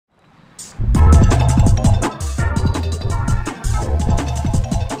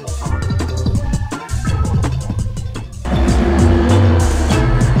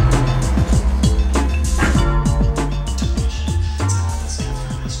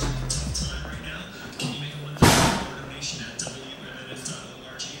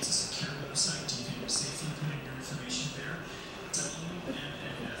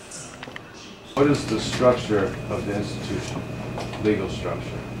What is the structure of the institution, legal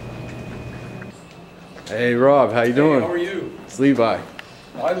structure? Hey Rob, how you doing? How are you? It's Levi.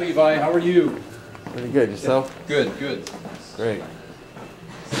 Hi Levi, how are you? Pretty good, yourself? Good, good. Great.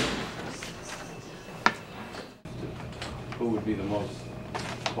 Who would be the most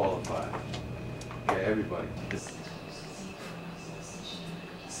qualified? Yeah, everybody.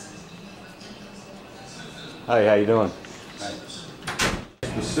 Hi, how you doing? Hi.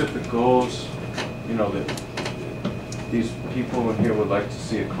 Specific goals, you know, that these people in here would like to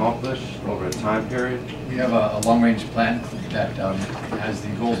see accomplished over a time period? We have a long-range plan that has the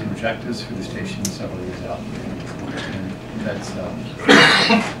goals and objectives for the station several years out. And that's,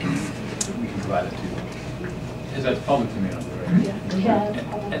 we can provide it to you. Is that public to me?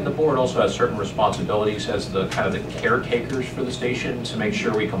 And the board also has certain responsibilities as the kind of the caretakers for the station to make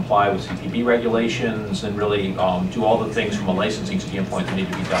sure we comply with CPB regulations and really do all the things from a licensing standpoint that need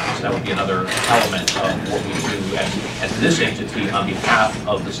to be done. So that would be another element of what we do as this entity on behalf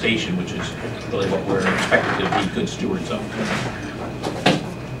of the station, which is really what we're expected to be good stewards of.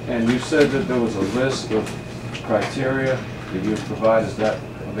 And you said that there was a list of criteria that you would provide. Is that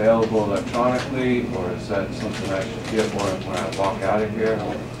available electronically, or is that something I should get when I walk out of here?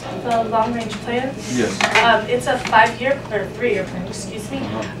 The long-range plan? Yes. It's a 5-year or 3-year plan, excuse me.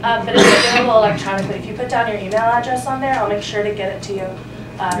 But it's available electronically. If you put down your email address on there, I'll make sure to get it to you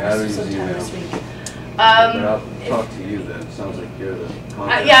sometime this week. But I'll talk to you then. It sounds like you're the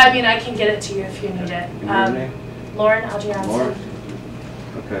contact. Yeah, I mean, I can get it to you if you need it. Can you hear me? Lauren Algianson. Lauren?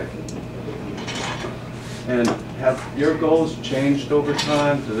 Okay. And have your goals changed over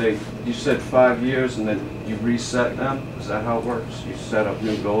time? You said 5 years and then you reset them? Is that how it works? You set up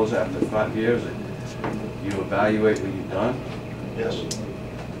new goals after 5 years and you evaluate what you've done? Yes.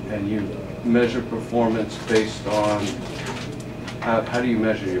 And you measure performance based on, how do you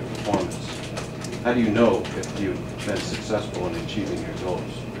measure your performance? How do you know if you've been successful in achieving your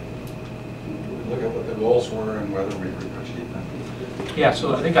goals? Look at what the goals were and whether we achieved them. Yeah,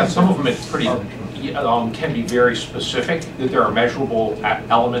 so I think on some of them it's pretty, can be very specific, that there are measurable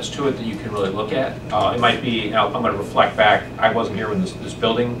elements to it that you can really look at. It might be, I'm going to reflect back, I wasn't here when this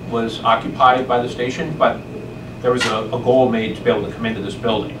building was occupied by the station, but there was a goal made to be able to come into this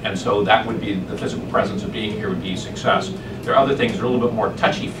building, and so that would be the physical presence of being here would be success. There are other things that are a little bit more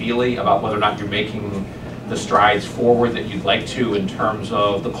touchy-feely about whether or not you're making the strides forward that you'd like to in terms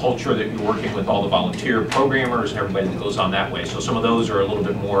of the culture that you're working with all the volunteer programmers and everybody that goes on that way. So some of those are a little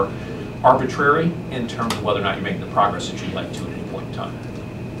bit more arbitrary in terms of whether or not you're making the progress that you'd like to at any point in time.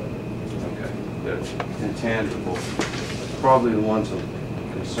 Okay, they're intangible. Probably the ones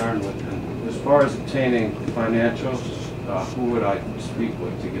I'm concerned with. And as far as obtaining financials, who would I speak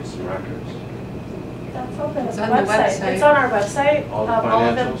with to get some records? That's open on the website. It's on our website. All the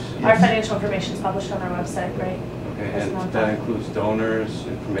financials? Yes. Our financial information is published on our website, right? Okay, and that includes donors,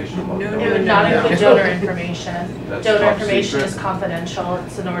 information about donors? It would not include donor information. That's donor information secret? is confidential.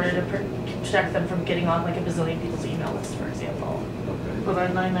 It's in order to protect them from getting on like a bazillion people's email list, for example. Okay. But our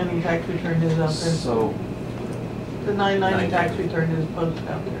 990 tax return is out there. So, The 990 tax return is posted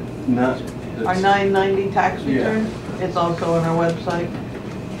out there. not, Our 990 tax return is also on our website.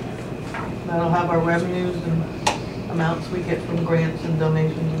 That'll have our revenues and amounts we get from grants and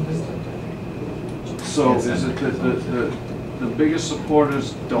donations and things like that. so is it that the biggest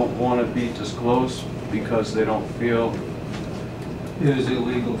supporters don't want to be disclosed because they don't feel? It is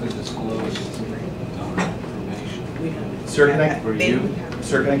illegal to disclose donor information. Sir, can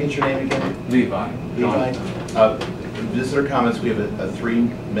I get your name again? Levi. Levi. Visitor comments, we have a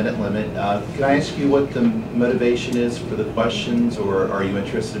 3-minute limit. Can I ask you what the motivation is for the questions, or are you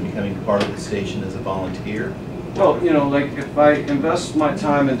interested in becoming part of the station as a volunteer? Well, you know, like if I invest my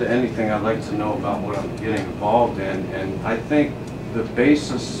time into anything, I'd like to know about what I'm getting involved in. And I think the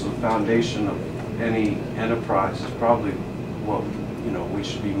basis, the foundation of any enterprise is probably what, you know, we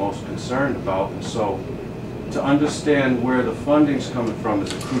should be most concerned about. And so to understand where the funding's coming from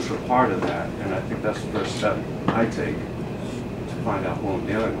is a crucial part of that. And I think that's the first step I take to find out who I'm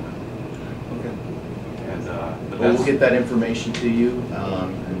dealing with. Okay. And well, we'll get that information to you.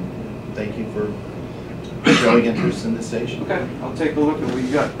 And thank you for showing interest in the station. Okay, I'll take a look at what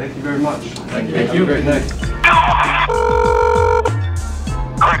you got. Thank you very much. Thank you. Have a great night.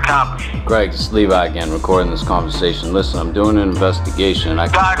 Greg, it's Levi again, recording this conversation. Listen, I'm doing an investigation. I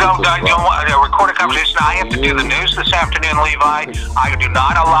don't record a conversation. I have to do the news this afternoon, Levi. I do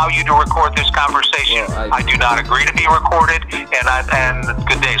not allow you to record this conversation. Well, I do not agree to be recorded. And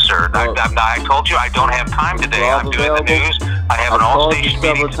good day, sir. I told you I don't have time today. I'm doing the news. I have an all-station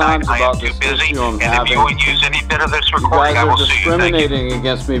meeting tonight. I am too busy, and if you would use any bit of this You recording, guys I are will sue you. Thank you. discriminating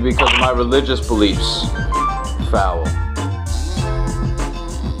against me because of my religious beliefs. Foul.